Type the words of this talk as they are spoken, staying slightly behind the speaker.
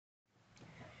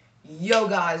Yo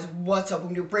guys, what's up?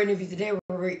 Welcome to a brand new video. Today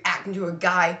we're reacting to a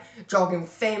guy drawing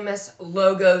famous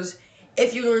logos.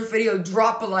 If you learned this video,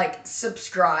 drop a like,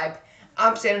 subscribe.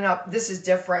 I'm standing up. This is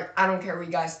different. I don't care what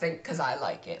you guys think because I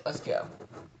like it. Let's go.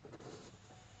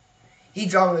 He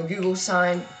drawing a Google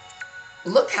sign.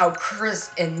 Look how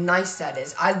crisp and nice that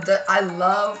is. I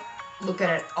love looking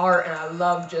at art and I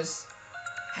love just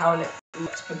how it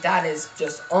looks. But that is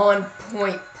just on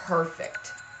point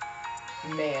perfect.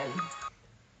 Man.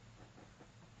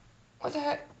 What the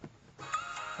heck?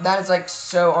 That is like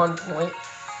so on point.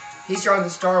 He's drawing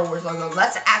the Star Wars logo.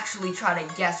 Let's actually try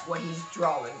to guess what he's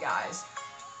drawing, guys.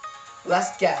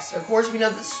 Let's guess. Of course, we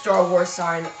know the Star Wars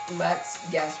sign. Let's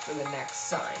guess for the next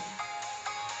sign.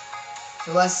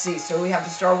 So let's see. So we have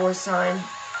the Star Wars sign.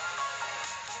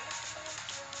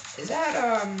 Is that,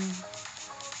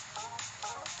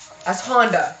 that's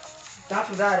Honda. That's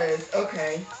what that is.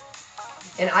 Okay.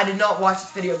 And I did not watch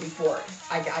this video before.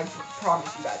 I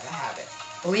promise you guys I have it.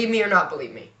 Believe me or not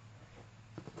believe me.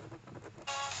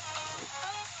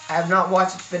 I have not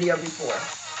watched this video before.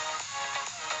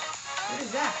 What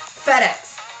is that?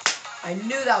 FedEx. I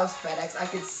knew that was FedEx. I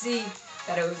could see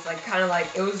that it was like kind of like,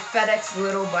 it was FedEx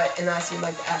little, but, and I seen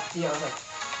like the FD. I was like,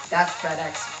 that's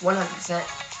FedEx. 100%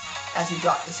 as he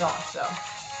dropped this off, so.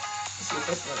 Let's see what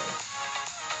this one is.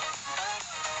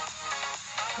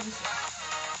 What is that?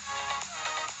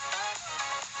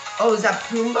 Oh, is that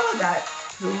Pumbaa? That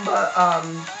Pumbaa,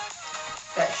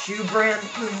 that shoe brand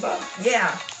Pumbaa?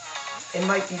 Yeah. It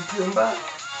might be Pumbaa.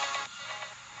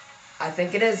 I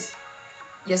think it is.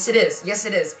 Yes, it is. Yes,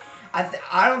 it is.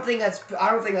 I don't think that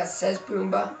says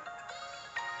Pumbaa,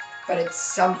 but it's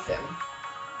something.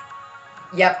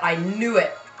 Yep, I knew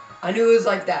it. I knew it was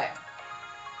like that.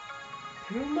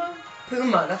 Puma?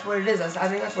 Puma. That's what it is. I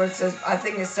think that's what it says. I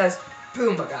think it says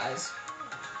Puma, guys.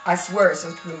 I swear it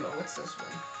says Puma. What's this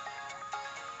one?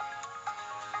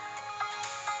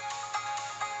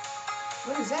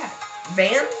 What is that?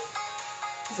 Van?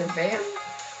 Is it Van?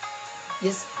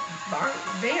 Yes,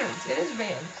 Vans. It is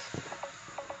Vans.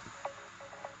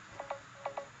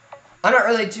 I'm not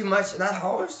really too much. Is that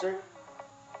Hollister?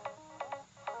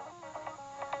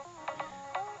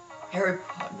 Harry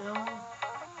Potter? No.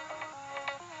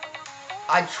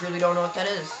 I truly don't know what that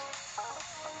is.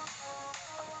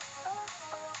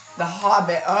 The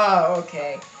Hobbit. Oh,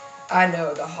 okay. I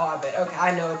know, The Hobbit. Okay,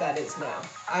 I know what that is now.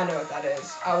 I know what that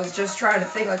is. I was just trying to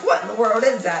think, like, what in the world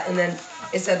is that? And then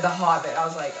it said The Hobbit. I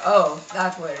was like, oh,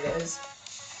 that's what it is.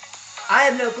 I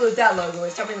have no clue what that logo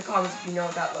is. Tell me in the comments if you know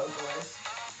what that logo is.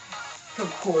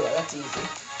 Coca-Cola, that's easy.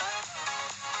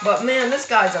 But, man, this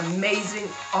guy's an amazing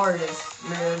artist,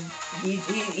 man.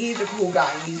 He's a cool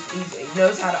guy. He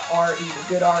knows how to art. He's a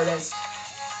good artist.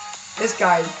 This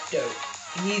guy's dope.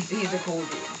 He's a cool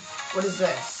dude. What is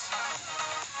this?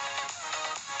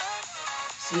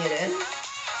 CNN?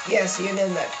 Yeah,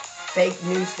 CNN, that fake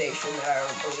news station that I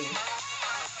don't believe.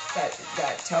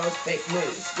 That tells fake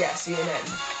news. Yeah, CNN.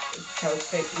 It tells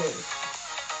fake news.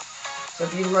 So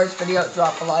if you like this video,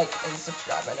 drop a like and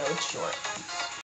subscribe. I know it's short.